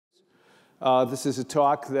This is a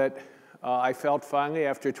talk that I felt finally,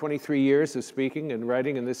 after 23 years of speaking and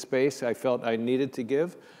writing in this space, I felt I needed to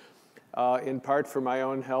give, in part for my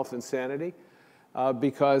own health and sanity,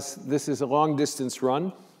 because this is a long-distance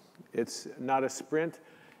run. It's not a sprint,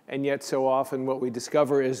 and yet so often what we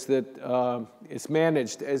discover is that it's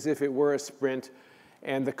managed as if it were a sprint,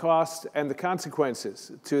 and the cost and the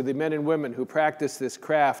consequences to the men and women who practice this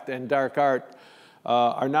craft and dark art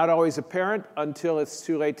are not always apparent until it's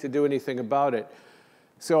too late to do anything about it.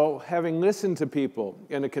 So having listened to people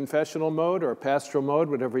in a confessional mode or a pastoral mode,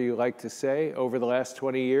 whatever you like to say, over the last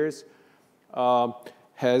 20 years,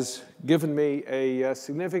 has given me a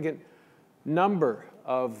significant number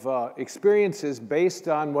of experiences based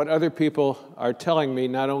on what other people are telling me,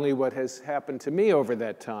 not only what has happened to me over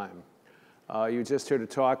that time. You just heard a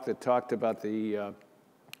talk that talked about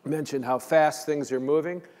mentioned how fast things are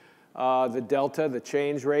moving. The delta, the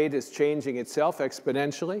change rate, is changing itself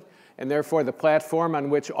exponentially, and therefore the platform on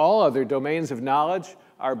which all other domains of knowledge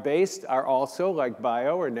are based are also, like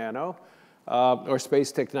bio or nano, or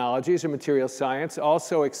space technologies or material science,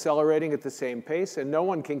 also accelerating at the same pace, and no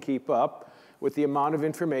one can keep up with the amount of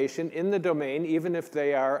information in the domain, even if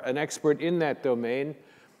they are an expert in that domain.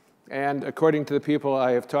 And according to the people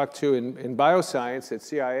I have talked to in bioscience at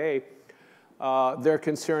CIA, their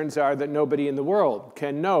concerns are that nobody in the world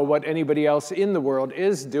can know what anybody else in the world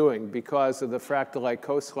is doing because of the fractal-like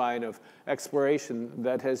coastline of exploration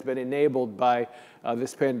that has been enabled by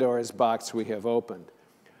this Pandora's box we have opened.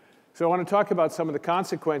 So I want to talk about some of the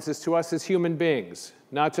consequences to us as human beings,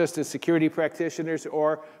 not just as security practitioners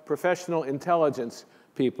or professional intelligence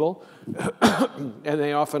people, and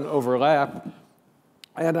they often overlap.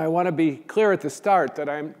 And I want to be clear at the start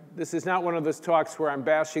that this is not one of those talks where I'm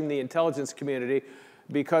bashing the intelligence community,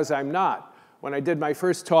 because I'm not. When I did my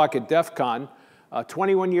first talk at DEF CON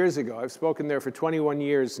 21 years ago, I've spoken there for 21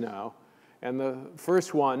 years now, and the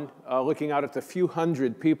first one, looking out at the few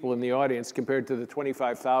hundred people in the audience compared to the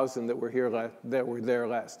 25,000 that were there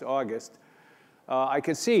last August, I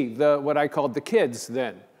could see what I called the kids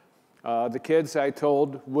then. The kids, I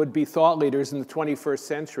told, would be thought leaders in the 21st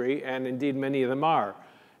century, and indeed many of them are,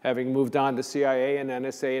 having moved on to CIA and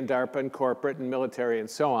NSA and DARPA and corporate and military and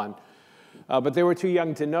so on. But they were too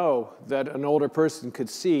young to know that an older person could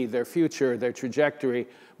see their future, their trajectory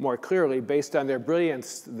more clearly based on their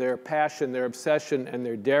brilliance, their passion, their obsession, and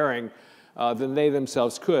their daring than they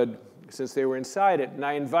themselves could, since they were inside it. And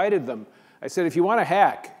I invited them. I said, if you want to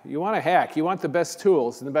hack, you want the best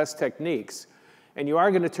tools and the best techniques, and you are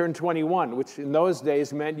going to turn 21, which in those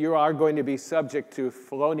days meant you are going to be subject to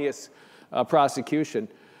felonious prosecution,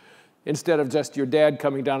 instead of just your dad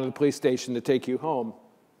coming down to the police station to take you home.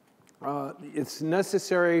 It's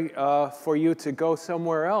necessary for you to go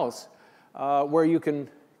somewhere else where you can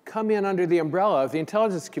come in under the umbrella of the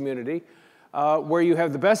intelligence community, where you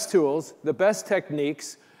have the best tools, the best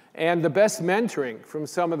techniques, and the best mentoring from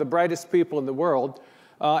some of the brightest people in the world,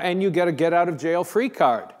 and you get a get-out-of-jail-free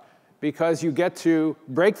card, because you get to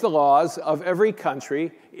break the laws of every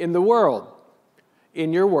country in the world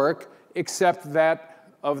in your work, except that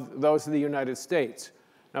of those of the United States.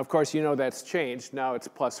 Now, of course, you know that's changed. Now it's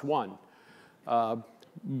 +1.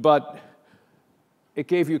 But it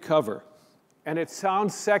gave you cover. And it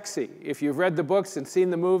sounds sexy. If you've read the books and seen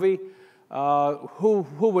the movie, who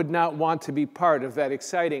would not want to be part of that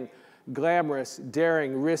exciting, glamorous,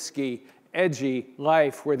 daring, risky, edgy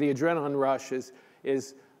life where the adrenaline rush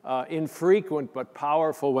is infrequent but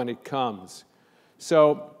powerful when it comes?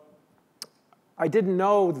 So I didn't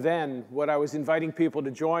know then what I was inviting people to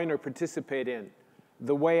join or participate in,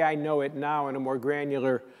 the way I know it now in a more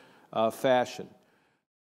granular fashion.